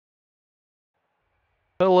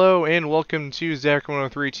Hello and welcome to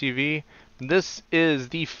Zach103 TV. This is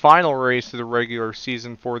the final race of the regular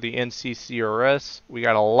season for the NCCRS. We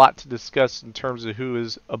got a lot to discuss in terms of who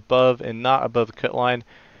is above and not above the cut line.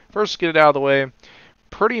 First, get it out of the way.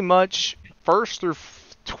 Pretty much first through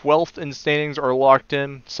 12th in standings are locked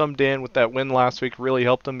in. Some Dan with that win last week really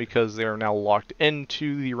helped them because they are now locked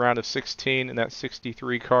into the round of 16 in that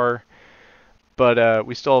 63 car. But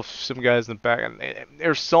we still have some guys in the back. And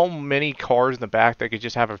there's so many cars in the back that could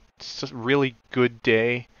just have a really good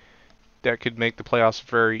day that could make the playoffs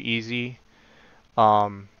very easy.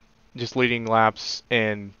 Just leading laps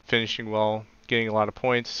and finishing well, getting a lot of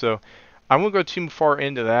points. So I won't go too far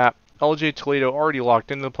into that. LJ Toledo already locked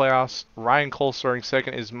into the playoffs. Ryan Cole starting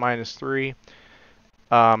second is -3.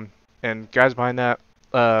 And guys behind that,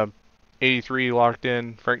 83 locked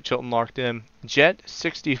in, Frank Chilton locked in. Jet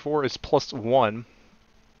 64 is +1.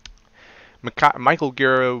 Michael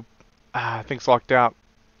Guerrero, I think's locked out.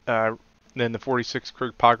 Then the 46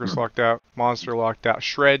 Craig Pockers locked out. Monster locked out.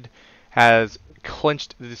 Shred has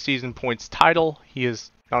clinched the season points title. He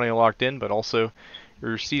is not only locked in, but also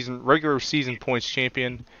your regular season points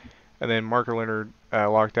champion. And then Marker Leonard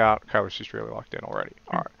locked out. Kyler Cistrelli locked in already.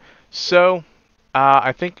 All right. So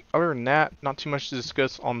I think other than that, not too much to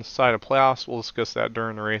discuss on the side of playoffs. We'll discuss that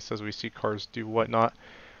during the race as we see cars do whatnot.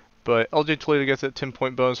 But LJ Toledo gets that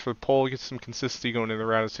 10-point bonus for the pole, gets some consistency going in the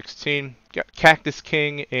round of 16. Got Cactus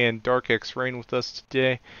King and Dark X Rain with us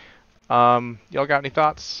today. Y'all got any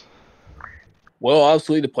thoughts? Well,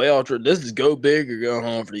 obviously the playoff, this is go big or go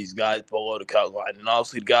home for these guys below the cut line. And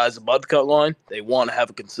obviously the guys above the cut line, they want to have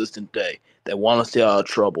a consistent day. They want to stay out of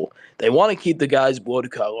trouble. They want to keep the guys below the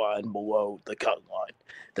cut line below the cut line.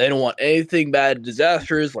 They don't want anything bad,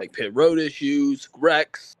 disasters like pit road issues,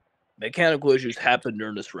 wrecks, mechanical issues happen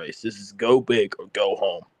during this race. This is go big or go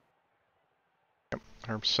home.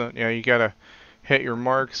 100%. Yeah, you got to hit your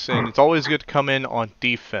marks, and it's always good to come in on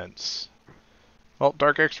defense. Well,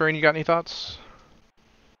 Dark X Rain, you got any thoughts?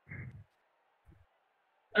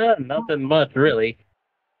 Nothing much, really.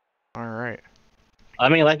 All right. I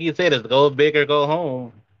mean, like you said, it's go big or go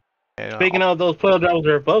home. And, Speaking of those 12 drivers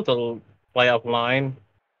that are above the playoff line,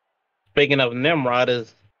 speaking of Nimrod,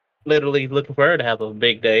 is literally looking for her to have a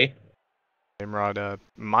big day. Nimrod,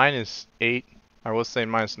 -8. I was saying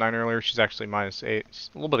 -9 earlier. She's actually -8. It's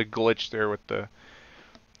a little bit of glitch there with the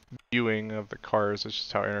viewing of the cars. It's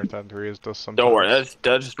just how Internet 3 is does sometimes. Don't worry, that's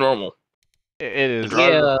just normal. It is.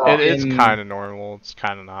 Yeah, it's kind of normal. It's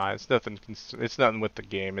kind of not. It's nothing. It's nothing with the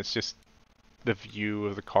game. It's just the view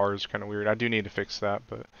of the car is kind of weird. I do need to fix that,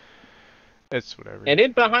 but it's whatever. And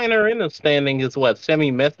then behind her in the standing is what,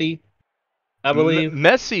 Semi Messi, I believe.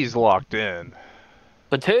 Messi's locked in.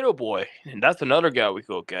 Potato Boy, and that's another guy we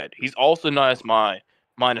could look at. He's also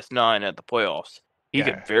 -9 at the playoffs.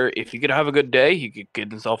 If he could have a good day, he could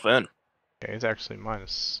get himself in. Yeah, he's actually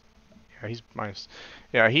minus. Yeah, he's minus.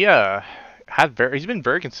 Yeah, he's been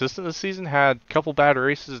very consistent this season. Had a couple bad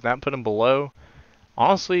races, and that put him below.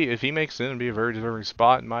 Honestly, if he makes it, it'd be a very deserving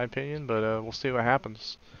spot in my opinion. But we'll see what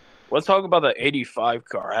happens. Let's talk about the 85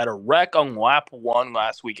 car. Had a wreck on lap 1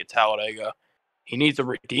 last week at Talladega. He needs to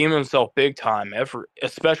redeem himself big time,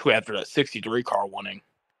 especially after that 63 car winning.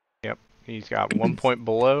 Yep, he's got 1 point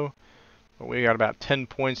below, but we got about 10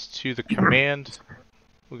 points to the command.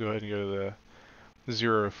 We'll go ahead and go to the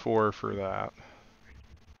 0-4 for that.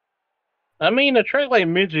 I mean, a track like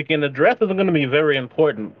Michigan, the draft isn't going to be very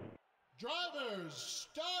important. Drivers,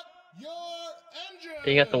 start your engine.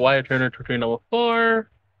 You got the wire turner to train number 4.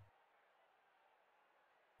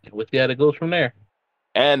 And we'll see how it goes from there.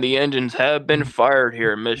 And the engines have been fired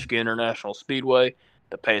here at Michigan International Speedway.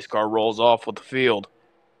 The pace car rolls off with the field.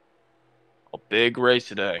 A big race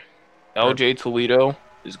today. LJ Toledo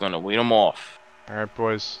is going to lead them off. All right,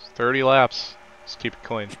 boys. 30 laps. Let's keep it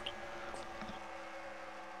clean.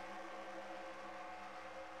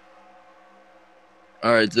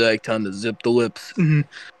 All right, Zach, time to zip the lips.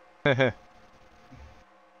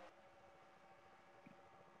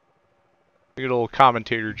 Good old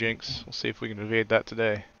commentator jinx. We'll see if we can evade that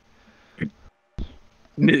today.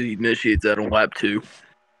 He initiates that on lap 2.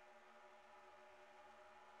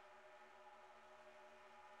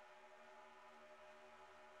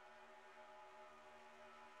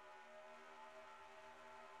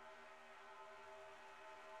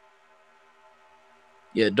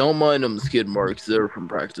 Yeah, don't mind them skid marks. They're from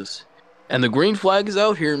practice. And the green flag is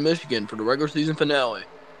out here in Michigan for the regular season finale.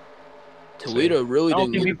 Toledo really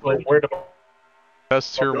didn't get it.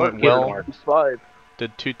 Tests here went well.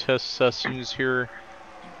 Did 2 test sessions here.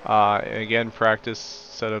 Again, practice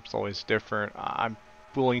setup's always different. I'm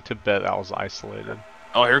willing to bet that was isolated.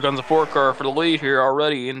 Oh, here comes a 4 car for the lead here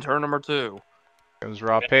already in turn number 2. Goes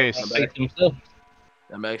Raw Pace. Pace himself.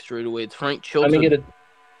 That back straight away. It's Frank Trying to Chilton. get it.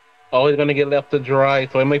 Oh, he's gonna get left to dry,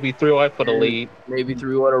 so it might be 3 wide for the lead. Maybe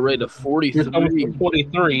 3 wide already to Here comes 43 the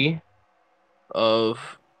 43.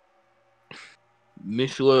 of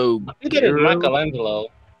Michelo. I think it is Michelangelo.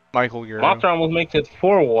 Michael Guerrero. Monster almost makes it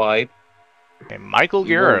 4 wide. And Michael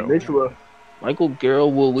Guerrero. Michael Guerrero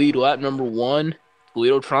will lead lap number 1.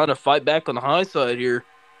 Toledo trying to fight back on the high side here.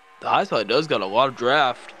 The high side does got a lot of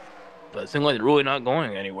draft, but it seems like they're really not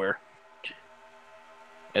going anywhere.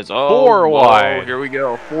 It's 4 wide. Here we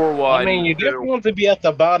go. 4 wide. I mean, you definitely want to be at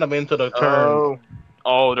the bottom into the turn.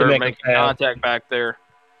 Oh, they're make making a pass. contact back there.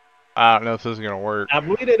 I don't know if this is going to work. I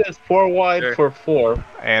believe it is 4 wide Sure. for 4.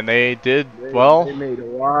 And they did, well, They made a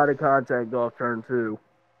lot of contact off turn 2.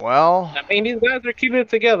 well, I mean, these guys are keeping it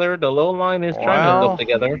together. The low line is trying to Well. look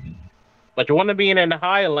together. But you want to be in the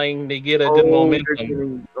high lane to get a good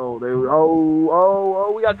momentum.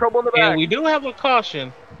 We got trouble in the back. And we do have a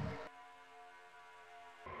caution.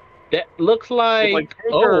 That looks like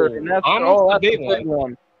almost a big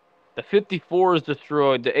one. The 54 is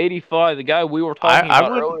destroyed. The 85, the guy we were talking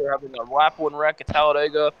about would- earlier, having a lap 1 wreck at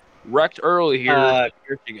Talladega, wrecked early here in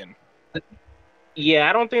Michigan. Yeah,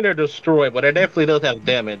 I don't think they're destroyed, but it definitely does have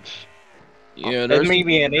damage. Yeah, There's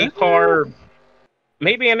maybe an 8 car.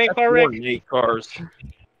 Maybe an 8 car wreck. 8 cars,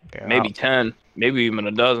 yeah, maybe 10, maybe even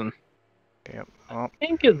a dozen. Yep. Well, I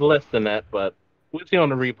think it's less than that, but we'll see on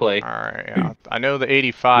the replay. all right, yeah. I know the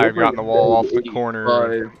 85 got in the wall off the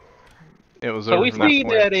corner. It was So over we from that see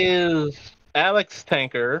point. that is Alex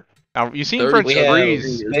Tanker. Now, you seen 30 Vince we have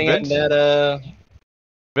Freeze. And that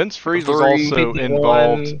Vince Freeze was 30, also 51,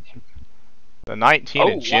 involved. The 19 Oh,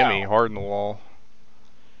 and Jimmy, wow. hard in the wall.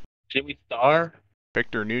 Jimmy Starr.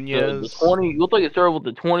 Victor The Nunez. 20, looked like it started with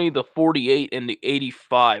the 20, the 48, and the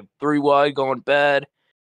 85. 3 wide going bad.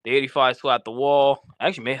 The 85 slapped the wall.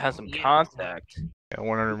 Actually, may have had some contact. Yeah,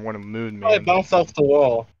 101 of Moon Probably Man. bounced off the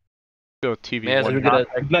wall. Go with TV Man, Let me one.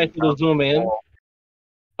 get a nice little zoom in.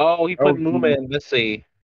 Oh, he put Mooman. Let's see.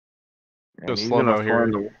 Go slow-mo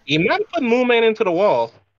here. He might have put Mooman into the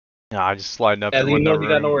wall, Nah, I just sliding up as the he window knows he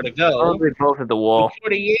got nowhere to go. Oh, they both at the wall.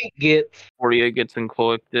 48 gets. 48 gets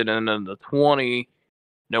collected, and then the 20,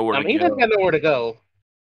 nowhere I mean, he to doesn't go. got nowhere to go.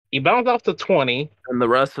 He bounced off the 20, And the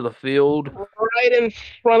rest of the field, right in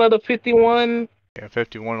front of the 51. Yeah,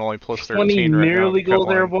 51 only plus 20 13 right now. nearly cut goes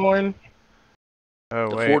line. airborne. Oh,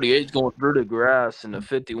 the wait. 48 is going through the grass, and the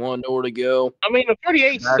 51 nowhere to go. I mean, the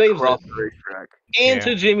 48 Back saves across it. the racetrack. Into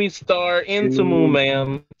Yeah. Jimmy Starr, into Jimmy.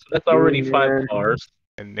 Mooman. So that's already 5 cars.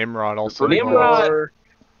 And Nimrod also Nimrod- involved.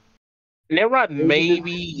 Nimrod,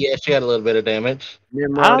 maybe. Yeah, she had a little bit of damage. I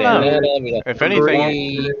don't know. If If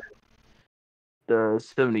anything, The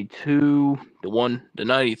 72, the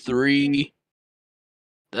 93.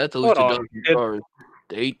 That's at least Hold a on. dozen cars.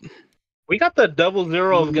 The 8. we got the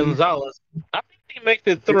 00 of Gonzalez. I think he makes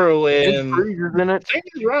it through, Vince and Freeze is in it. same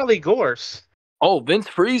as Riley Gorse. Oh, Vince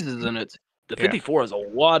Freeze is in it. The Yeah. 54 has a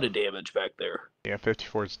lot of damage back there. yeah,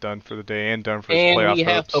 54 is done for the day and done for his And playoff we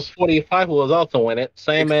have the hopes. 45 who was also in it,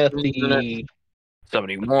 same as 16 the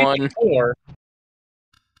 71. 54.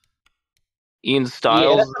 Ian Yeah,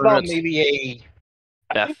 Styles that's is in about it. maybe a.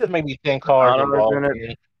 I Yeah. think there's maybe 10 cars Connor's involved. in it.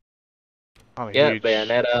 Yeah, Not a yeah, huge, man.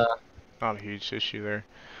 not a huge issue there.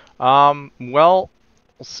 Well, we'll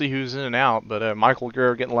see who's in and out, but Michael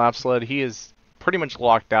Guerrero getting lap sled, he is pretty much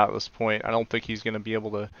locked out at this point. I don't think he's going to be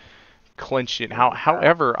able to clinch it.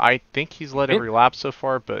 However, I think he's led every lap so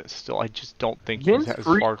far, but still, I just don't think he's Vince as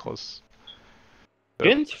Freeze- far close.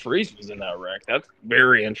 Vince Freeze was in that wreck. That's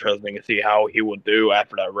very interesting to see how he would do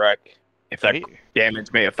after that wreck. If that He,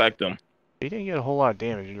 damage may affect him. he didn't get a whole lot of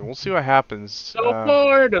damage. We'll see what happens. So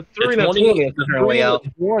far, the 3 and the 20 is currently out.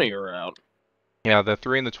 20 are out. Yeah, the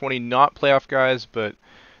 3 and the 20 not playoff guys, but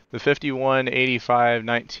the 51, 85,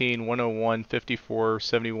 19, 101, 54,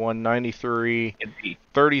 71, 93,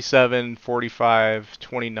 37, 45,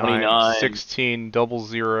 29, 29. 16,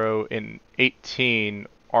 00, and 18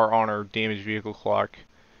 are on our damaged vehicle clock.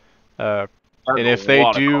 And if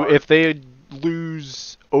they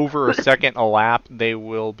lose over a second a lap, they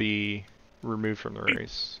will be removed from the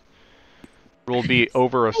race. It will be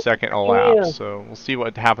over a second a lap, so we'll see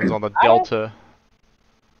what happens on the Delta.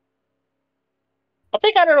 I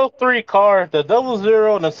think out of those 3 cars, the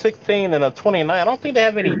 00 and the 16 and the 29, I don't think they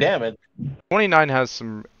have any damage. 29 has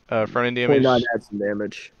some front end damage. 29 had some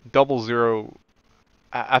damage. 00,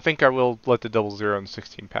 I think I will let the 00 and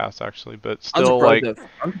 16 pass actually, but I'm still, surprised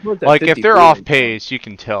like, that like if they're 54 off ain't pace, you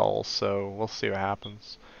can tell. So we'll see what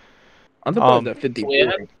happens. I'm surprised that 54.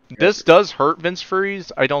 Yeah. This does hurt Vince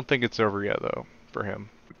Freeze. I don't think it's over yet though for him.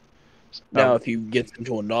 Now, if he gets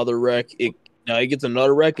into another wreck, Now he gets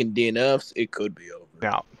another wreck in DNFs, it could be over.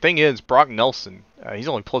 Now, thing is, Brock Nelson, he's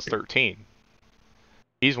only plus 13.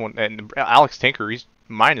 He's one, and Alex Tinker, he's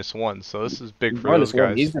 -1. So this is big for those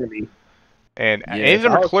guys. He's gonna be. And Yeah, Andrew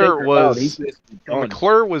McClure done.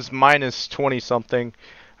 McClure was -20 something.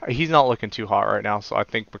 He's not looking too hot right now, so I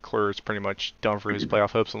think McClure is pretty much done for his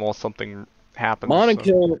playoff hopes unless something happens.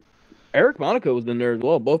 Monaco, Eric Monaco was in there as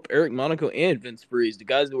well. Both Eric Monaco and Vince Freeze, the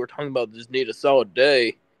guys that we're talking about, just need a solid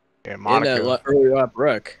day Yeah, in Monaco. that early lap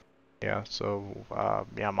wreck. Yeah, so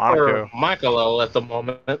Monaco. Michaelo at the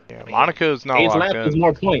moment. Yeah, Monaco's not His locked lap is in.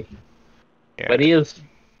 more point, Yeah. but he is.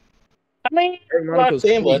 I mean, Eric locked Monaco's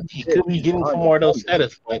in, but he could be getting some more of those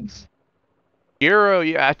status points. Giro,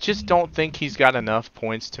 yeah, I just don't think he's got enough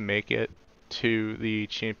points to make it to the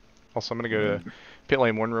champ. Also, I'm gonna go to pit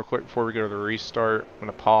lane 1 real quick before we go to the restart. I'm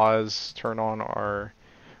gonna pause, turn on our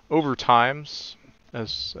overtimes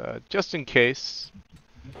as just in case.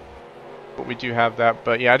 But we do have that.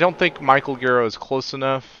 But yeah, I don't think Michael Giro is close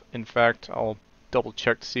enough. In fact, I'll double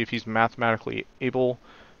check to see if he's mathematically able.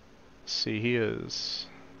 Let's see, he is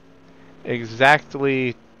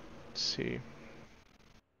exactly. Let's see.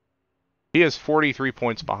 He is 43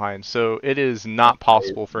 points behind, so it is not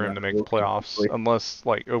possible for him to make the playoffs unless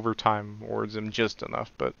like overtime awards him just enough.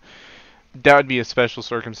 But that would be a special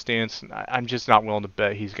circumstance. I'm just not willing to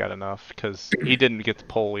bet he's got enough because he didn't get the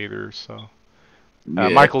pole either. So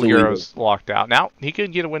Michael Giro's locked out. Now he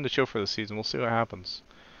could get a win to show for the season. We'll see what happens.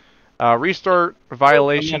 Restart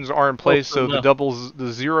violations are in place, so the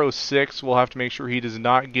 0-6 will have to make sure he does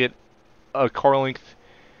not get a car length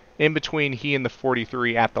in between he and the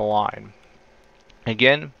 43 at the line.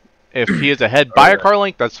 Again, if he is ahead by a car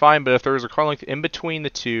length, that's fine, but if there is a car length in between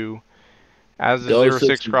the two, as the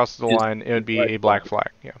 0-6 crosses the line, it would be a black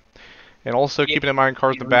flag. Yeah. And also keeping in mind,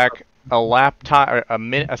 cars in the back, a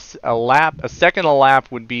second lap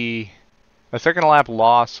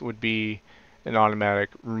loss would be an automatic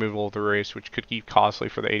removal of the race, which could be costly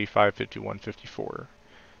for the 85, 51, 54.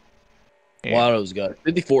 A lot of those guys,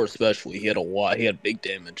 54 especially, he had a lot. He had big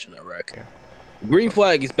damage in that wreck. Yeah. Green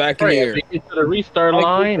flag is back in the air. They get to the restart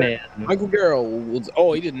line, and Michael Garrow was.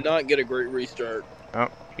 Oh, he did not get a great restart. Oh,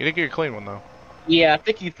 he did get a clean one though. yeah, I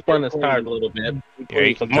think he spun his tires a little bit. Yeah,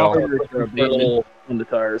 you can The tell. little On the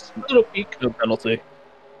tires. peak. No penalty.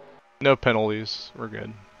 No penalties. We're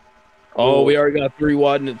good. Oh, we already got 3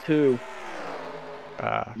 wide into 2.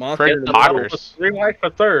 Monster Craig in the Pockers. 3 wide for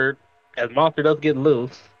third, as Monster does get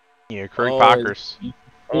loose. Yeah, Craig Oh, Pockers. Here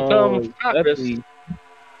comes Pockers. definitely.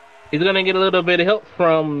 He's gonna get a little bit of help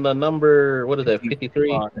from the number, what is that, 53?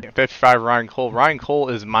 Yeah, 55 Ryan Cole. Ryan Cole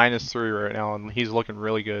is -3 right now, and he's looking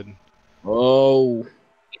really good. Oh,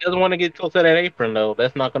 He doesn't want to get close to that apron though.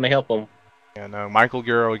 That's not gonna help him. Yeah, no, Michael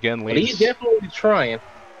Guerrero again But he's leads. definitely trying.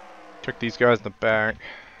 Took these guys in the back.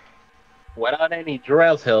 Without any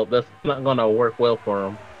Drell's help, that's not gonna work well for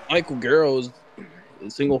him. Michael Garrow is in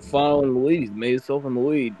single file in the lead. He's made himself in the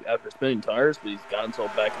lead after spinning tires, but he's got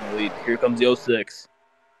himself back in the lead. Here comes the 06.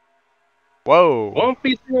 Whoa! Won't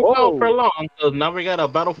be single file for long, so now we got a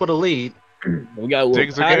battle for the lead. We got a little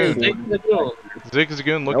Zigzagoon.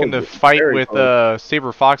 Zigzagoon looking to fight very with close.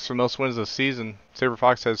 Saber Fox for most wins this season. Saber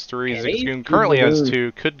Fox has 3. Yeah, Zigzagoon currently has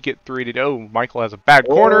 2. Could get 3 to go. Michael has a bad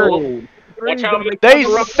Oh, corner. Watch out, They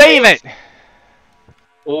save it.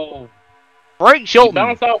 Oh, Break he Chilton.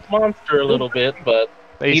 bounced off Monster a little bit, but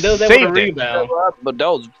They he does have a saved it. rebound. But that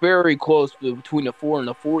was very close between the 4 and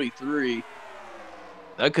the 43.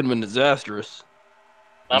 That could have been disastrous.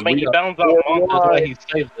 I mean, We he got bounced off 4 Monster, that's why wide. he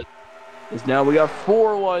saved it. It's now we got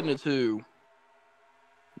 4 wide into 2.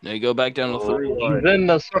 Now you go back down to 3 He's wide. in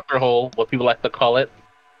the sucker hole, what people like to call it.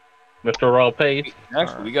 Mr. Raw Pace.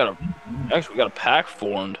 Actually, we got a pack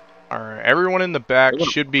formed. All right, everyone in the back They're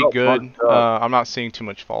gonna should be help good. Mark up. I'm not seeing too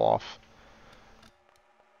much fall off.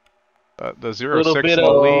 The Little 0-6 bit in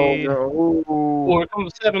the of- lead. Oh, here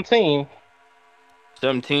comes 17.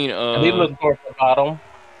 17 And he looks for the bottom.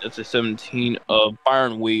 that's a 17 of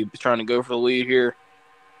Byron Weeb. He's trying to go for the lead here.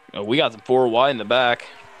 We got some 4 wide in the back.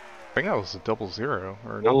 I think that was a 0-0,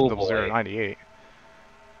 or not Oh, the 0-0, boy. 98.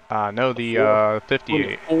 No, the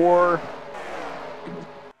 58. 4.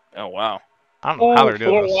 Oh wow. I don't know how they're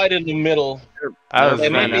doing 4 this. wide in the middle. That was They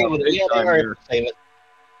might man be out able to big get time there here. and save it.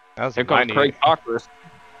 That was Here a comes 98. Craig Cockers.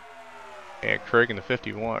 Yeah, Craig in the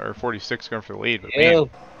 51 or 46 going for the lead. But Yeah. man,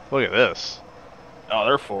 look at this. Oh,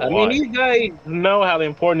 they're 4 I mean, wide. these guys know how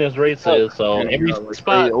important this race is, so every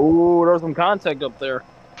spot. Oh, there's some contact up there.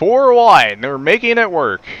 4 wide, and they're making it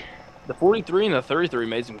work. The 43 and the 33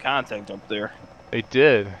 made some contact up there. They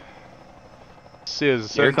did. Let's see,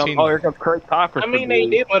 is Here comes, 17. Craig Cockers. I mean, they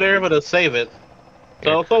did, but they're able to save it.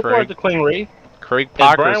 So Yeah, far Craig. it's a clean race. Craig And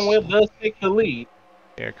Brian Pockers. Webb does take the lead.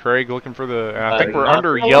 Yeah, Craig looking for the. I think we're not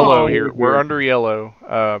under for yellow long. here. We're under yellow.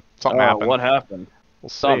 Something happened. What happened? We'll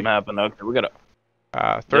see. Something happened. Okay, we gotta.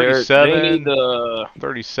 37. They need the.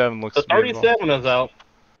 37 looks The to be involved. 37 is out.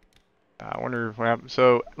 I wonder what happened.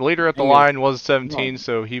 So leader at the Dang it. line was 17,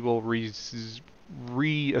 so he will reassume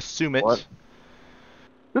it. What?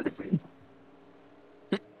 Who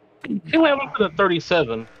happened to the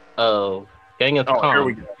 37 of Genghis Oh, Khan? here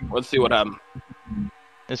we go. Let's see what happened.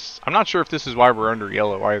 I'm not sure if this is why we're under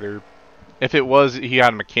yellow either. If it was, he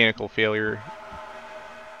had a mechanical failure.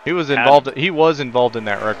 He was involved. He was involved in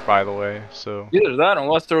that wreck, by the way. So Either that,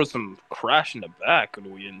 unless there was some crash in the back that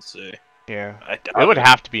we didn't see. yeah, I doubt it would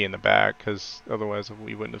have to be in the back because otherwise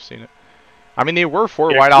we wouldn't have seen it. I mean, they were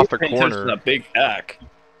four wide off the corner. A big back.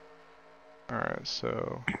 All right,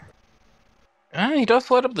 so He does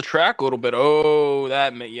slide up the track a little bit. Oh,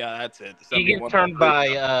 yeah, that's it. The He gets 71 turned by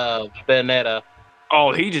Benetta.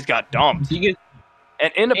 Oh, he just got dumped. He gets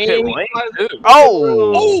And in the pit And he lane, flies- too.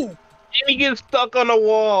 oh, and he gets stuck on the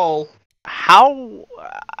wall. how?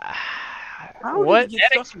 What? Did he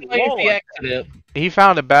get That stuck in the explains wall? the accident. He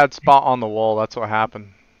found a bad spot on the wall. That's what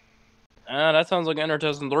happened. That sounds like Enter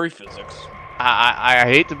 2003 physics. I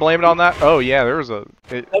hate to blame it on that. Oh yeah, there was a.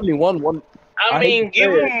 71 one. I I mean, hate to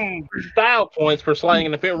give say him style points for sliding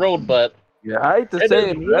in the pit road, but Yeah, I hate to It say is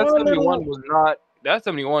it, but that one 71 little- was not. That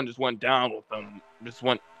 71 just went down with them.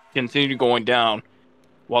 Continued going down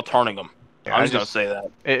while turning them. Yeah, I'm just gonna say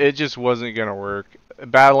that. It just wasn't gonna work.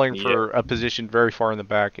 Battling Yeah. for a position very far in the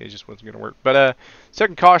back, it just wasn't gonna work. But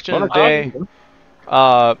second caution of the day.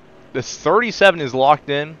 This 37 is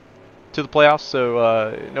locked in to the playoffs,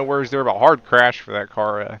 so no worries there about hard crash for that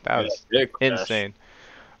car. That was insane.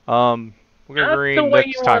 We'll go that's the green way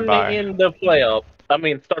next you time want to by. end the playoff. I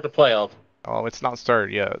mean, start the playoff. Oh, it's not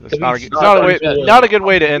started yet. It's It's not a, it's not not a way, started yet. not a good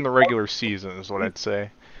way to end the regular season, is what I'd say.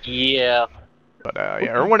 Yeah. But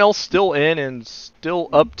yeah, everyone else still in and still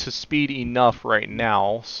up to speed enough right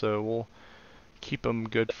now, so we'll keep them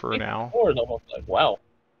good for now. Four is almost like, wow.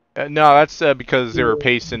 No, that's because they were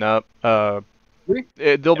pacing up. They'll be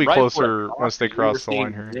right closer before once they we cross were the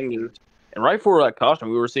line seeing here. Genghis- And right before that caution,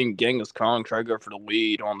 we were seeing Genghis Khan try to go for the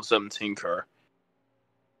lead on the 17 car.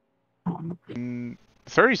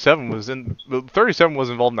 37 was in. 37 was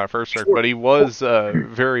involved in that first wreck, but he was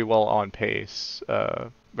very well on pace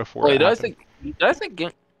before. Wait, it did I happened.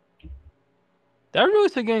 did I really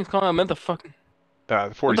say Genghis Khan? I meant the fucking. The I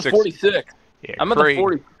meant 46. the 46. Yeah, I meant the Craig,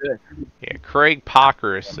 46. yeah, Craig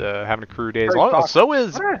Pockers having a crew day. Craig Pockers. So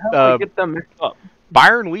is How the hell did I get them mixed up?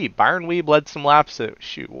 Byron Weeb. Byron Weeb led some laps at,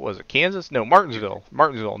 what was it, Kansas? No, Martinsville.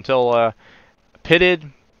 Until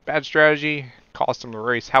pitted, bad strategy, cost him the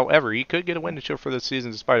race. However, he could get a win to show for this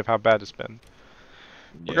season despite of how bad it's been.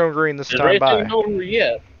 We're going green this The time race by. isn't over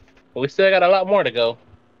yet, but we still got a lot more to go.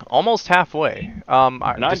 Almost halfway.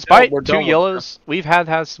 I Despite doubt we're two done with yellows, we've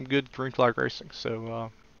had some good green flag racing, so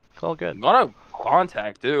it's all good. A lot of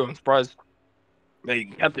contact, too. I'm surprised they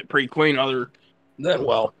kept it pretty clean other than,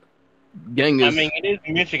 well, Genghis. I mean, it is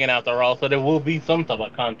Michigan after all, so there will be some type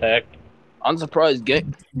of contact. I'm surprised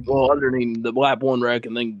underneath the lap one wreck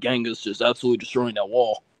and then Genghis just absolutely destroying that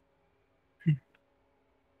wall.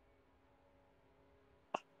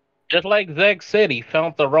 Just like Zach said, he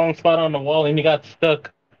found the wrong spot on the wall and he got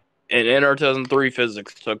stuck. And NR 2003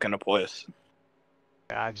 physics took into place.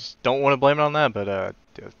 I just don't want to blame it on that, but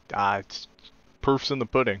it's proof's in the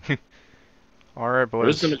pudding. All right,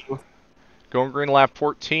 boys. Going green lap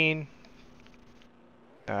 14.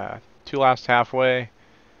 Two laps halfway.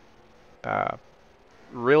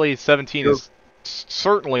 Really, 17 is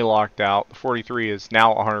certainly locked out. The 43 is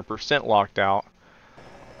now 100% locked out.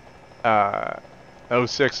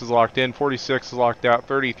 06 is locked in. 46 is locked out.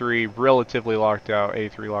 33 relatively locked out.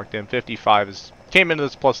 A3 locked in. 55 came into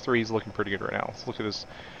this +3. He's looking pretty good right now. Let's look at this.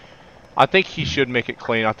 I think he should make it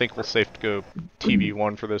clean. I think we'll safe to go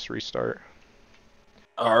TV1 for this restart.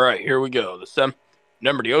 All right, here we go.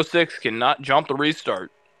 Remember, the 06 cannot jump the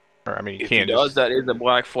restart. Or, I mean, he If can he does, that is a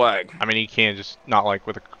black flag. I mean, he can just not like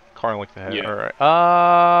with a car like that. Yeah. All right.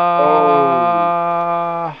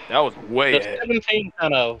 That was way The ahead. 17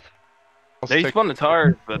 kind of. They spun the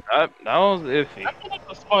tires, but that was iffy. I think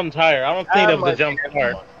it's a spun tire. I don't think that was a jump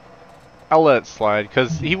start. I'll let it slide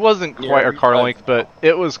because he wasn't quite a car length, but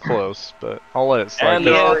it was close. But I'll let it slide. And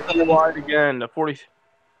they're already 3 wide again. The 40.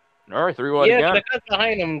 All right, 3 wide Yeah, again. the guys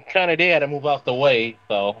behind him kind of did to move out the way,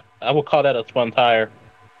 so I would call that a spun tire.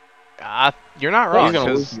 You're not He's wrong gonna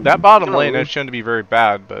because lose. that bottom He's gonna lane has lose. shown to be very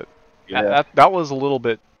bad, but that was a little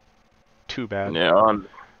bit too bad. Yeah.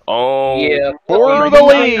 Oh. Yeah. For the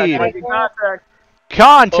lead. Contact.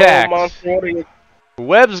 Contact. Oh, Monster,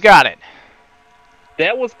 Webb's got it.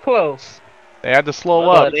 That was close. They had to slow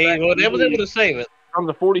But up. they was able to save it. From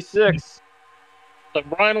the 46. So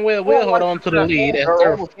Brian will hold on to the lead as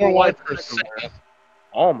they're 4 wide per second.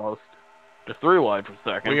 Almost. Just 3 wide per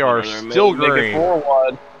second. We are They're still making green. 4 wide.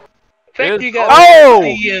 In fact, you got Oh!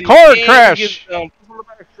 Car and crash!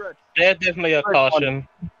 That's definitely a caution.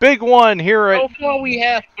 Big one here at So far, we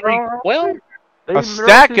have 3. Well, a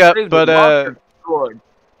stack up, but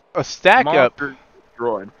a stack up.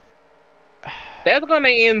 Destroyed. that's gonna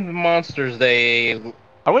end Monsters Day.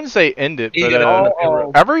 I wouldn't say end it, but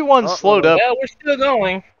Uh-oh. everyone slowed up. Well, we're still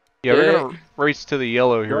going. Yeah, they're gonna race to the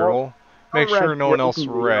yellow here. We'll make sure no one else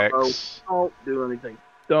wrecks. Don't do anything.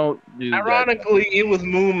 Don't do Ironically, it was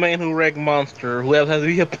Moon Man who wrecked Monster, who has a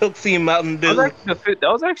Pepsi Mountain Dew. that.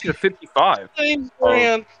 Was actually a 55. Same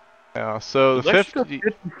brand. Yeah, so the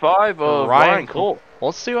 55 of Ryan Ryan Cole.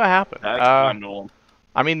 Let's see what happened.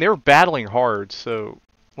 I mean, they were battling hard, so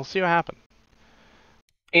we'll see what happened.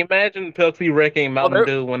 Imagine Pepsi wrecking Mountain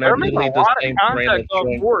Dew when they're really the same brand.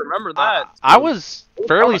 Remember that. I was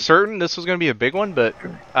fairly certain this was going to be a big one, but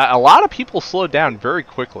a lot of people slowed down very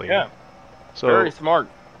quickly. Yeah. So very smart.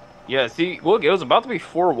 Yeah, see, look, it was about to be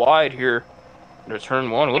 4 wide here. To turn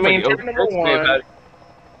 1. It looked like turn number 1.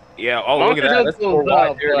 Yeah, oh, look at that. That's 4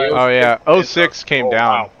 wide there. Oh, yeah. 06 came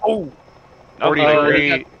down. Wow. Oh.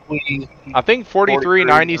 43. I think 43,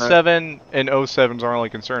 97, and 07's our only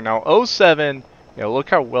concern. Now, 07, yeah, look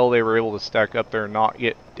how well they were able to stack up there and not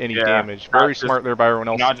get any damage. Very smart there by everyone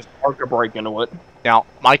else. Not just park a brake into it. Now,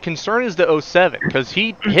 my concern is the 07, because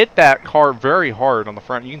he hit that car very hard on the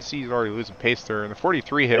front. You can see he's already losing pace there, and the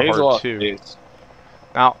 43 hit hard too.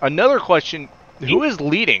 Now, another question, who is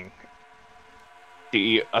leading?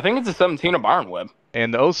 I think it's a 17 of Byron Webb.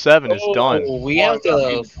 And the 07 is done. We have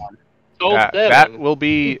the that will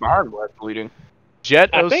be Byron Webb leading.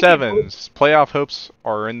 Jet 07's playoff hopes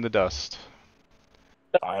are in the dust.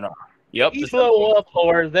 I know. Yep. He blow up,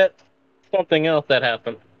 or is that something else that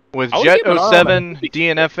happened? With Jet 07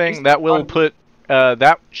 DNFing, that will put,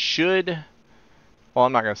 that should, well,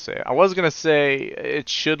 I'm not going to say it. I was going to say it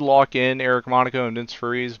should lock in Eric Monaco and Vince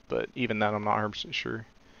Freeze, but even that I'm not 100% sure.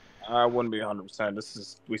 I wouldn't be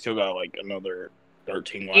 100%. We still got like another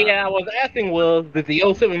 13 laps. Yeah, I was asking, did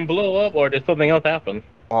the 07 blow up, or did something else happen?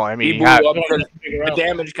 Well, I mean, he blew up because the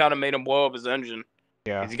damage kind of made him blow up his engine.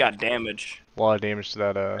 Yeah. He got damage. A lot of damage to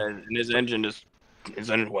that. And his engine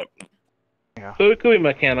what? Yeah. So it could be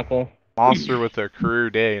mechanical. Monster with a career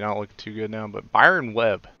day, not looking too good now. But Byron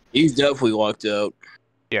Webb. He's definitely locked out.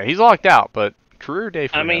 Yeah, he's locked out, but career day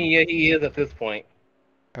for him. I mean, yeah, he is at this point.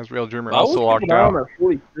 As Real Dreamer also locked out. At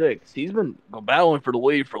 46. He's been battling for the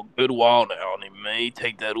lead for a good while now, and he may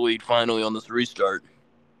take that lead finally on this restart.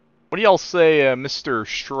 What do y'all say, Mr.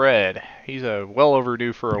 Shred? He's well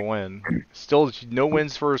overdue for a win. Still no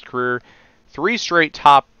wins for his career. 3 straight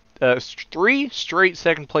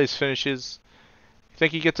second place finishes. You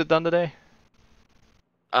think he gets it done today?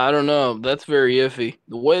 I don't know. That's very iffy.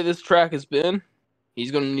 The way this track has been,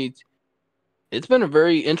 he's going to need. It's been a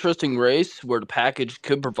very interesting race where the package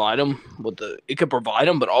could provide him it could provide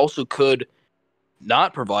him, but also could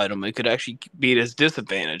not provide him. It could actually be at his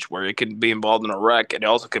disadvantage, where it could be involved in a wreck, and it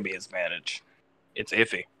also could be his advantage. It's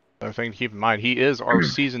iffy. Another thing to keep in mind, he is our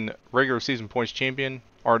regular season points champion.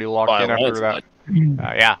 Already locked in after that.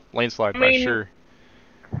 Yeah, landslide by sure.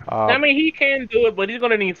 I mean, he can do it, but he's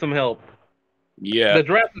going to need some help. Yeah. The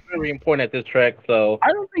draft is very important at this track, so.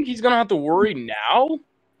 I don't think he's going to have to worry now,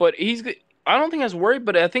 but I don't think he has to worry,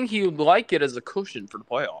 but I think he would like it as a cushion for the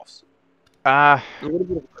playoffs. A little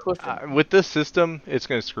bit of a cushion. With this system, it's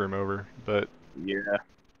going to screw him over, but. Yeah.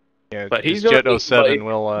 Yeah, but he's Jet 07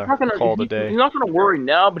 will call the day. He's not going to worry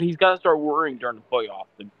now, but he's got to start worrying during the playoffs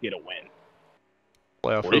to get a win.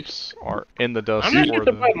 Playoff hopes are in the dust. I'm not sure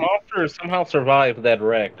if Monster somehow survived that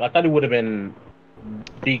wreck. I thought he would have been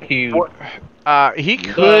DQ'd. He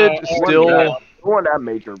could still. Going that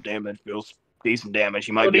major damage, feels decent damage.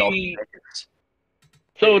 He might be all.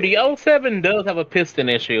 So the 07 does have a piston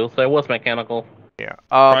issue, so it was mechanical. Yeah.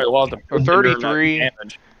 Right, well, the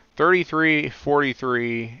 33,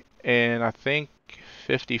 43, and I think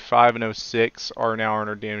 55 and 06 are now on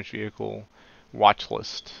our damaged vehicle watch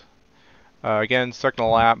list. Again, second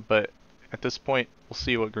lap, but at this point, we'll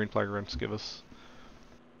see what green flag rims give us.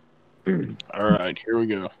 Alright, here we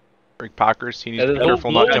go. Greg Pockers, he needs to be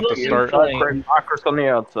careful not to jump the start. Greg Pockers on the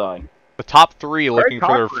outside. The top 3 looking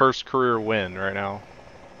for their first career win right now.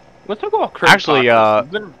 Let's talk about Craig Actually,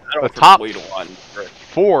 the top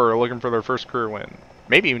 4 are looking for their first career win.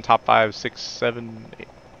 Maybe even top 5, 6, 7, 8.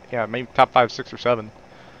 Yeah, maybe top 5, 6, or 7.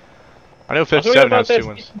 I know 57 has 2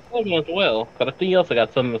 wins. As well, but I think you also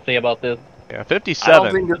got something to say about this. Yeah,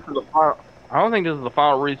 57. I don't think this is the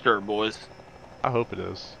final restart, boys. I hope it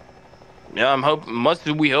is. Yeah, I'm hoping. Much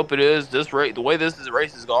as we hope it is, this race, the way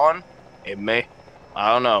race is gone, it may.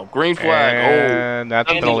 I don't know. Green flag. And that's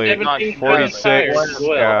And penalty. 17 46. tires as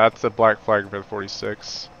well. Yeah, that's a black flag for the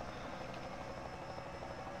 46.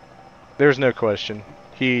 There's no question.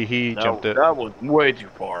 He jumped it. That was way too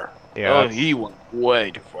far. Yeah, he went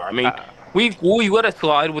way too far. I mean, we let it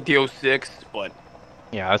slide with the 06, but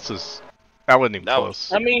yeah, that wasn't even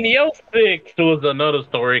close. I mean, the 06 was another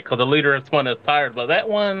story because the leader had spun his tires, but that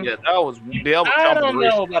one. Yeah, that was I don't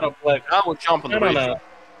know about a black. That was jumping the I don't race. know.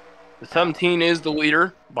 The 17 is the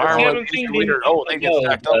leader. Byron Webb is the leader. Oh, they get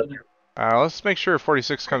stacked up. Let's make sure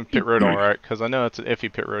 46 comes pit road all right, because I know it's an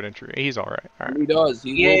iffy pit road entry. He's all right. All right. He does.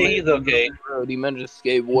 He's okay. He managed to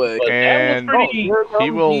escape away. But And that was pretty,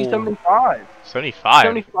 he will 75. 75.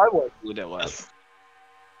 75 was with that last.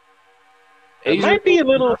 There might be a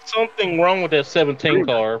little something wrong with that 17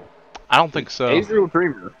 car. I don't think so. Israel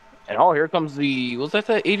Dreamer. And here comes the, was that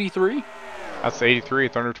 83? That's the 83,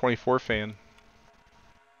 Thunder 24 fan.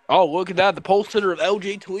 Oh, look at that. The pole sitter of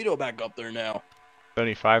LJ Toledo back up there now.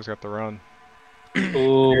 75's got the run.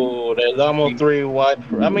 Ooh, there's almost 3 wide.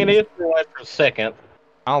 I mean, it's 3 wide per second.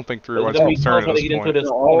 I don't think 3 wide's It's a concern at this into point. this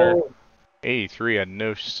corner. 83 had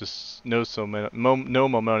no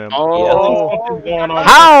momentum. Yeah,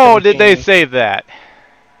 How did they say that?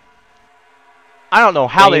 I don't know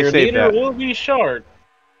how they say saved that. Will be short.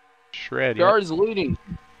 Shred. Shard is leading.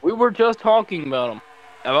 We were just talking about him.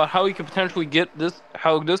 About how he could potentially get this,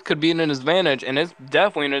 how this could be an advantage, and it's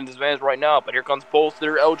definitely an advantage right now. But here comes pole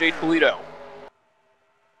sitter LJ Toledo.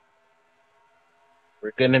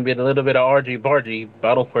 We're going to be a little bit of RG-bargy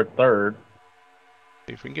battle for third.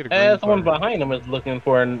 See if we can get a green As someone flag. behind him is looking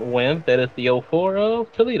for a win. That is the 04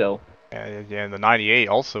 of Toledo. Yeah, and the 98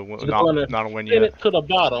 also Just not wanna a win Get yet. it to the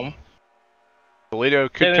bottom. Toledo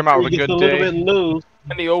could come out with a good a little bit day. loose.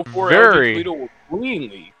 And the 04 Very. LJ Toledo was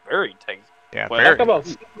cleanly very tight. Yeah, Well, Talk very, about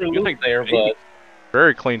super loose there, but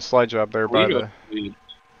very clean slide job there by Toledo.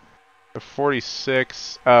 the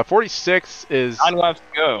 46. 46 is 9 laps to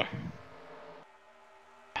go.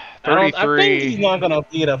 I think 33. he's not going to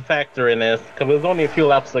be a factor in this because there's only a few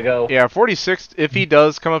laps to go. Yeah, 46. If he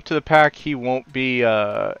does come up to the pack, he won't be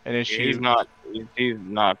an issue. He's not. He's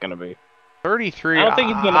not gonna be. 33. I don't think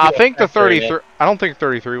he's gonna be I a think the factor in 33. I don't think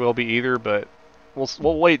 33 will be either, but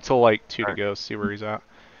we'll wait till like 2 to go, see where he's at.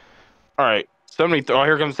 All right, 73. Oh,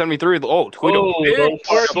 here comes 73. Oh, Toledo. Oh, Big those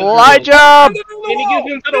first- Slide job. And he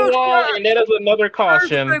gets into the wall, and that is another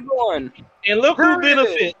caution. Big one. And look who There it is.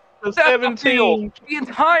 benefits. The That's the 17. field. The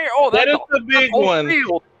entire. Oh, That that's is the big whole one.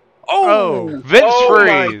 Field. Oh, Oh, Vince Oh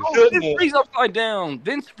my Freeze. oh, goodness. Vince Freeze upside down.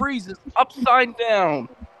 Vince Freeze is upside down.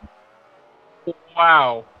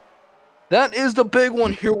 Wow. That is the big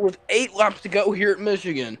one here with 8 laps to go here at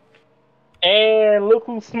Michigan. And look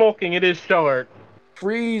who's smoking. It is short.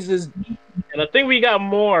 Freeze is And I think we got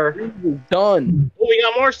more. done. Oh, we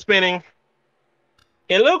got more spinning.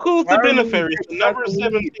 And look who's the Byron beneficiary. takes Number back the lead.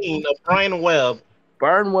 17 of Brian Webb.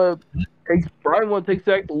 Byron Webb takes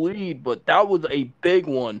back the lead, but that was a big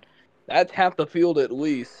one. That's half the field at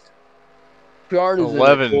least. Shard is in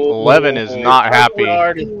it. 11 is not happy.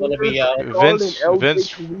 Shard is going to be out.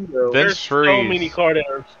 Vince There's so many Freeze. car that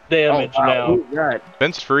are damaged now.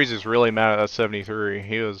 Vince Freeze is really mad at that 73.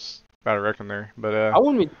 He was about to reckon there, but I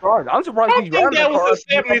wouldn't be surprised. I'm surprised I he's think driving that the car. was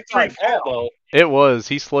a 73 fault, though. it was.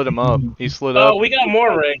 He slid him up. He slid up. Oh, we got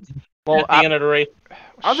more wrecks Well, at the end of the race.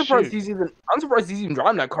 I'm surprised shoot. I'm surprised he's even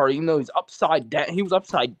driving that car, even though he's upside down. He was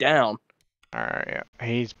upside down. All right, yeah,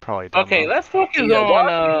 he's probably done. Okay, well. let's focus Yeah,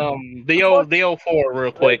 on the 04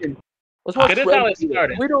 real quick. Let's watch. This is how it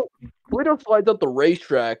started. Toledo slides up the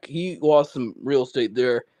racetrack. He lost some real estate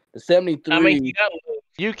there. The 73. I mean, you got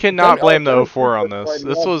You cannot blame the 04 on this.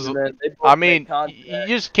 This was, I mean, you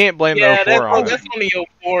just can't blame yeah, the 04 on that's it. on the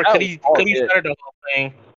 04 because he started the whole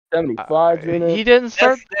thing. 75 in it. He didn't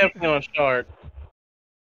start. That's definitely on start.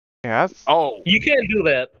 Yeah, Oh, You can't do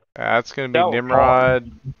that. that's gonna be That was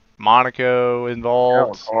Nimrod, Monaco that involved.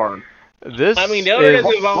 was hard. This I mean, the other is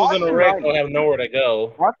guys involved in the wreck don't have nowhere to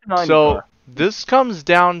go. Watch the 90 so. car. This comes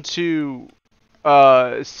down to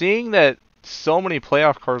seeing that so many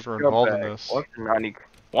playoff cars were involved in this. Watch the 90.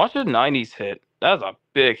 Watch the 90s hit. That's a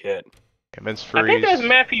big hit. Yeah, Vince I think that's Freeze.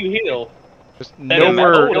 Matthew Hill. Just that is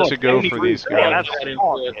nowhere old, to go for 73. these Yeah, guys. that's a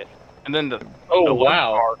hard hit. And then the Oh,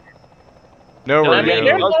 wow. Nowhere I to mean,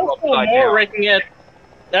 there's go. also upside more down. wrecking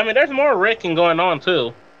there's more wrecking going on,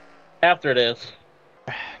 too, after this.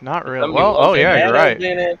 Not really. Some Well, people oh yeah, you're right.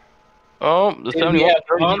 In it. Oh, the And 71, we have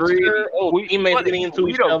 33. Monster. Oh, teammates getting into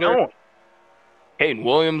each other. Hayden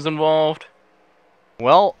Williams involved.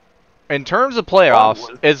 Well, in terms of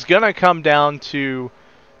playoffs, it's gonna come down to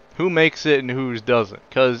who makes it and who doesn't.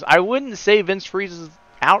 Because I wouldn't say Vince Freeze is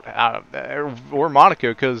out of there, or Monaco,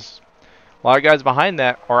 because a lot of guys behind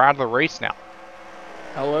that are out of the race now.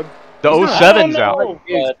 However, The he's not- 07's I out.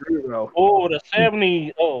 don't know, but- Oh, the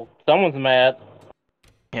 70. Oh, someone's mad.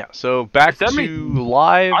 Yeah. So back The to 70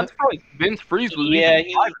 live. I'm surprised Vince Freeze was Yeah,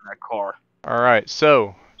 even alive in that car. All right.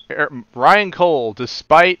 So Ryan Cole,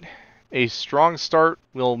 despite a strong start,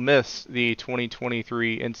 will miss the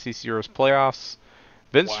 2023 NCCRS playoffs.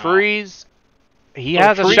 Vince Freeze, he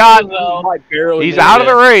has a Freeze shot. is out. Might barely He's make out it of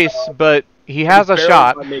the in. race, but he has a Barely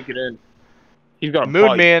shot. might make it in. He's gonna Moon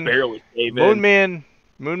probably Man- barely save in.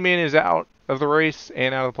 Moonman is out of the race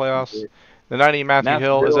and out of the playoffs. The 90 Matthew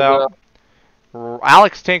Hill is Hill's out.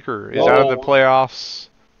 Alex Tinker is out of the Oh. playoffs.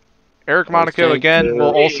 Eric Monaco Tinker. again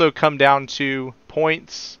will also come down to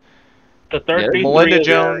points. The 33 Melinda is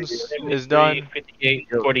Jones is done. 58,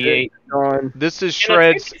 48. Done. This is And the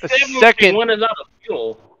Shred's 57 second. one is out of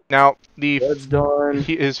fuel. Now That's done.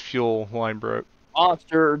 his fuel line broke.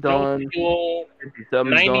 Monster No done. fuel. 57's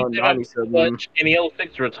done. 97. Clutch, and the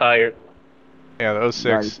 06 retired. Yeah, the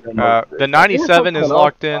 06. 97. The 97 is someone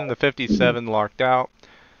locked else in. The 57 locked out.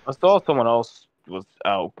 I saw someone else was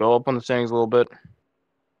out. Go up on the standings a little bit.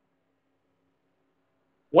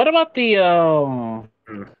 What about the Oh,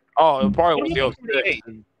 it probably was What the about 06.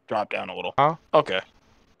 Drop down a little. Huh? Okay.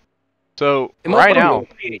 So It must right be now,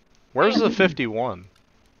 58? where's the 51?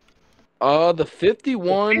 The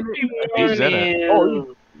 51. 51 He's in it. is-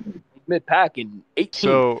 Oh, mid pack in 18.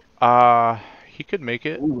 So he could make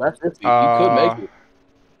it. Ooh, that's 50. He could make it.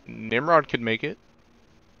 Nimrod could make it.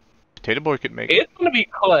 Potato Boy could make it. It's gonna be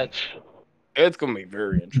clutch. It's gonna be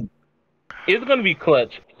very interesting. It's gonna be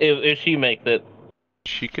clutch if she makes it.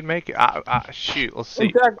 She could make it. Shoot, let's see.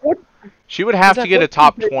 In fact, She would have to get a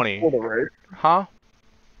top before 20. the race? Huh?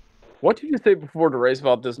 What did you say before the race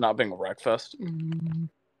about this not being a wreck fest?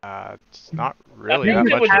 It's not really I that think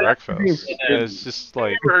it much would of have a wreck to fest. be- It's just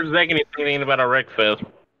like, I never heard Zach anything about a wreck fest.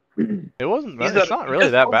 it wasn't, He's it's a- not really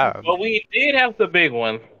that bad. But we did have the big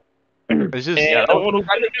one. It's just, And the one who's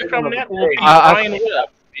gonna do from that will be I- Ryan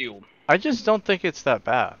Webb. I just don't think it's that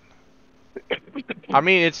bad. I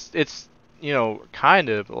mean, it's kind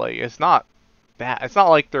of like, it's not bad. It's not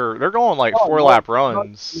like they're going like Oh, 4-lap no,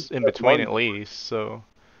 runs in between no. at least. So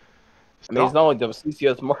I mean, it's not like the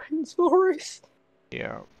CCS Martinsville race.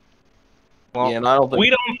 yeah. Well, Yeah, and I don't think We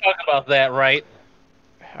don't talk about that, right?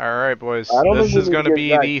 all right, boys. I don't This think we is can going to get be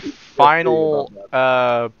back the to the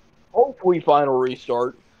final. hopefully final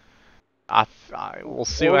restart. We'll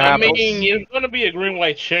see what I happens. mean, it's gonna be a green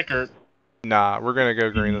white checker. Nah, we're gonna go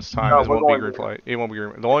green this time. No, It we're won't be going green green. flight. It won't be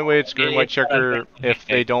green. The only way it's green white checker if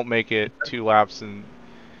they don't make it 2 laps, and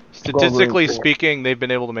statistically green. speaking, they've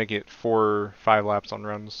been able to make it 4 or 5 laps on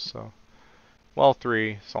runs. So, well,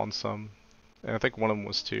 3 on some, and I think one of them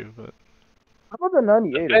was 2. But How about the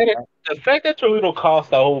 98? The fact that Toledo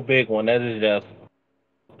cost the whole big one, that's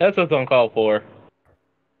what's uncalled for.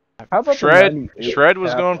 How about the Shred 98 Shred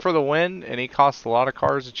was cap? going for the win, and he cost a lot of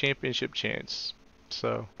cars a championship chance.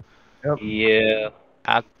 So Yeah.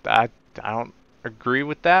 I don't agree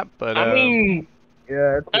with that, but I mean,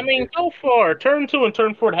 Yeah, so far, turn 2 and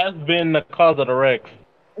turn 4 has been the cause of the wrecks.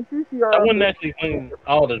 I wouldn't actually blame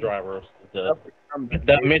all the drivers.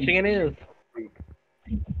 That Michigan is.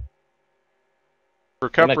 for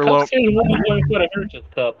And Cup the we're Cup seems really going for the Heritage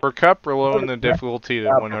Cup. For Cup, we're lowering the difficulty to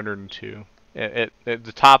 102.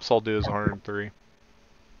 The tops I'll do is 103.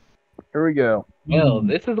 Here we go. Well,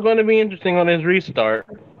 this is going to be interesting on his restart.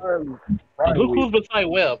 Look who's beside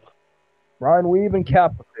Webb. Ryan Weave and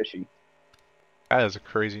Kappa Fishy. That is a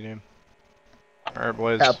crazy name. All right,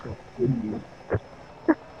 boys. Kappa Fishy.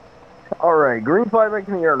 All right, green flag back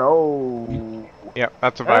in the air. No. Yeah,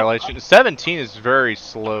 that's a violation. 17 is very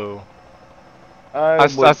slow. I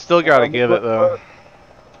would- still gotta give it though.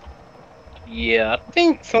 Yeah, I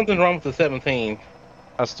think something's wrong with the 17.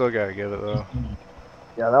 I still gotta give it though.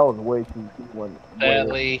 Yeah, that was way too soon.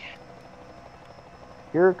 Sadly.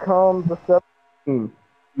 Here comes the 17.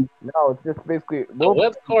 No, it's just basically. The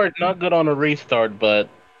Webb car is not good on a restart, but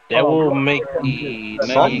that will make the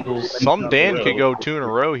Night Eagles. Some Dan could go 2 in a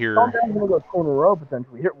row here. Sometimes gonna go 2 in a row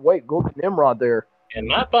potentially. Here, wait, go to Nimrod there. And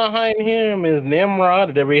not behind him is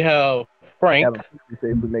Nimrod. Then we have Frank. Have a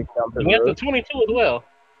safely make down to And the we have the road. 22 as well.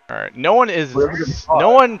 All right, no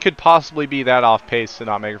one could possibly be that off pace to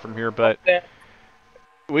not make it from here, but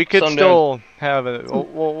we could Some still have it.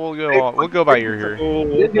 We'll go by your here. Oh,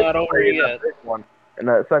 it's not over yet. And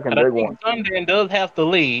that second But I big think one. Sundan does have to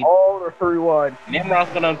lead. Oh, they're 3 wide. Nimrod's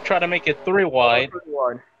going to try to make it 3 wide. 3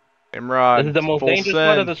 wide. Nimrod, This is the most full dangerous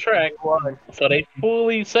part of send. the track, so they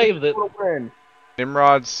fully saved it.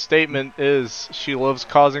 Nimrod's statement is she loves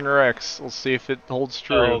causing wrecks. We'll see if it holds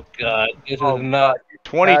true. Oh god, this is not.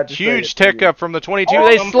 20, huge tech up from the 22. Oh,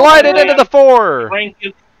 They slide it into the 4. Frank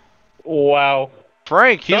is, wow.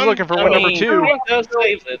 Frank, he's looking for win number 2. Frank does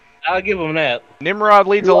save it. I'll give him that. Nimrod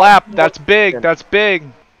leads a lap. That's big. That's big.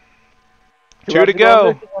 2 to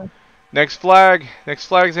go. Next flag. Next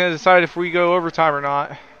flag's gonna decide if we go overtime or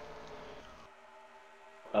not.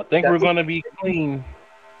 I think we're gonna be clean.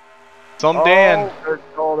 Some Dan.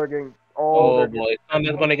 Oh boy,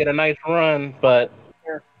 Sundan's gonna get a nice run, but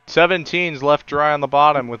 17's left dry on the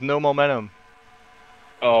bottom with no momentum.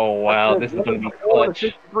 oh wow, this is gonna be clutch.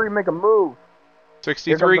 63 make a move.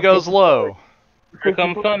 63 goes low. Here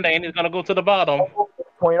comes Sunday, and he's gonna go to the bottom.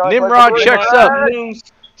 Nimrod checks up.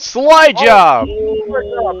 Slide job. Ooh,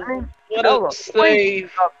 what a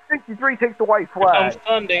save! 63 takes the white Here flag. comes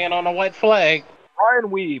Sunday and on a white flag.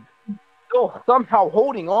 Ryan Weeb still somehow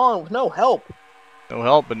holding on with no help. No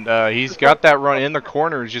help, and he's got that run in the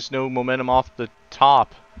corners, just no momentum off the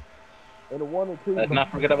top. And a 1 or 2. Let's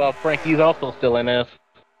not forget about Frank. He's also still in this.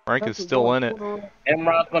 Frank is still in it.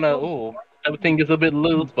 Nimrod's gonna. Ooh, everything gets a bit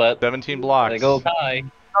loose, but 17 they blocks. go high.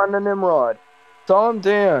 On the Nimrod. Tom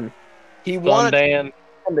Dan. He wanted Sundan,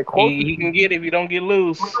 the closest he can get it if you don't get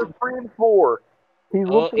loose. 3 and 4. He's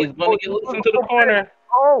Oh, he's gonna get loose into the corner.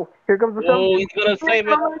 Oh, here comes the Oh, he's gonna save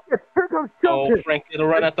it. Here comes Oh, Chilton. Frank did a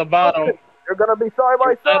run at the bottom. They're gonna be side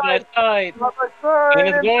by Side by side. side. Side by side. And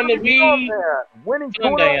it's going to be Sundan. Winning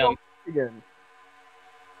Sundan. again.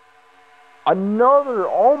 Another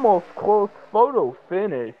almost close photo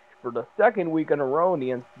finish for the second week in a row in the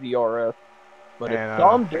NCCRS. But And, it's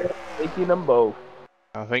Tom Dan taking them both.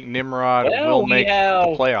 I think Nimrod Well, will we make the have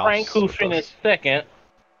playoffs. Frank, who with us. finished second.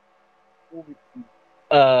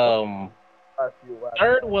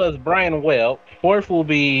 Third was Brian Webb. Fourth will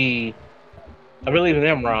be, I believe,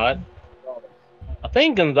 Nimrod. I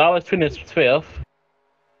think Gonzalez finished fifth.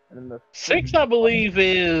 And the Sixth, I believe,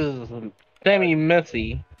 is Sammy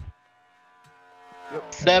Messi.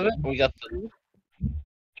 Seventh, we got the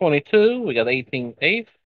 22. We got 18th, 8th.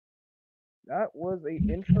 that was a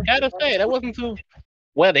interesting. Gotta say, that wasn't too.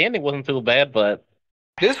 Well, the ending wasn't too bad, but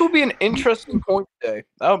This will be an interesting point today.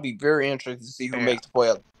 That'll be very interesting to see who Yeah. makes the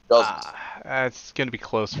playoff. Doesn't. It's going to be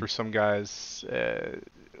close for some guys.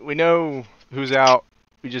 We know who's out.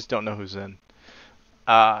 We just don't know who's in.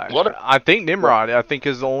 I think Nimrod. I think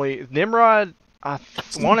is the only Nimrod. I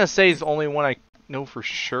want to say is the only one I know for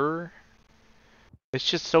sure. It's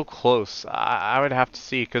just so close. I would have to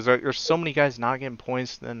see because there's so many guys not getting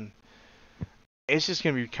points. Then it's just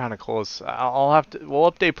gonna be kind of close. I'll have to. We'll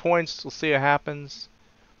update points. We'll see what happens.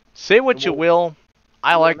 Say what you will.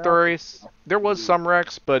 I like the race. There was some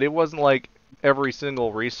wrecks, but it wasn't like every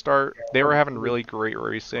single restart. They were having really great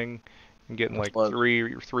racing and getting like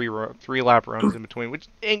three lap runs in between, which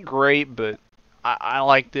ain't great, but I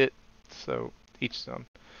liked it. So each some.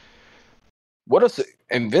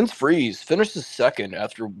 And Vince Freeze finishes second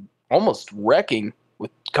after almost wrecking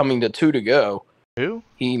with coming to 2 to go. Who?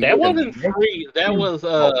 that wasn't Freeze. That was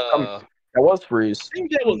That was Freeze. I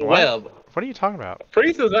think that was What? Webb. What are you talking about?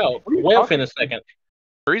 Freeze is out. Webb finished second.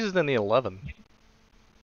 Freeze is in the 11.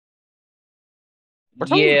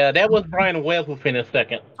 Yeah, that was Brian Webb who finished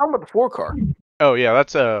second. Talking about the 4 car. Oh yeah,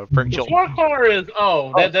 that's Frank The Chilton. 4 car is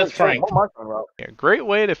that's Frank. What am I talking about? Yeah, great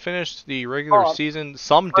way to finish the regular season.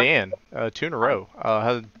 Some Dan, 2 in a row.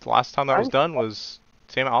 The last time that was done was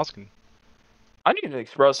Sam Oskin. I need an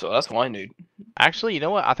espresso. That's what I need. Actually, you know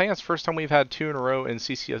what? I think that's the first time we've had 2 in a row in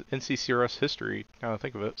NCCRS history. Now that I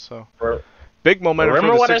think of it, so big momentum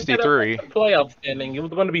Remember for what the I said 63. about the playoff standing? It was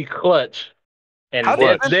going to be clutch, and How did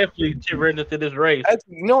it's definitely turned into this race.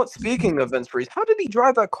 You know what? Speaking of Vince Freeze, how did he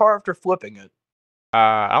drive that car after flipping it?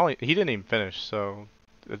 He didn't even finish, so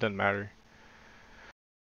it doesn't matter.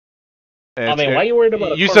 I mean, why are you worried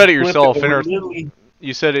about? You a said it car yourself. flipping?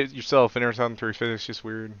 You said it yourself. Intercepting 350 is just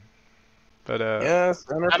weird. But Yes.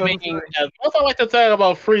 I mean, as much I like to talk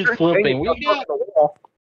about Freeze flipping, we got. all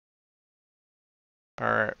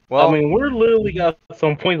right. Well, I mean, we're literally got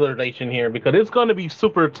some point litigation here because it's going to be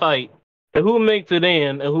super tight. And who makes it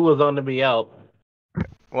in and who is going to be out?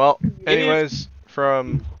 well. Anyways,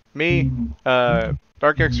 from me,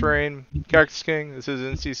 Dark X Rain, Cactus King. This is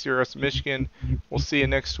NCCRS Michigan. We'll see you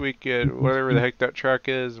next week at whatever the heck that track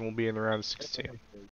is, and we'll be in the round of 16.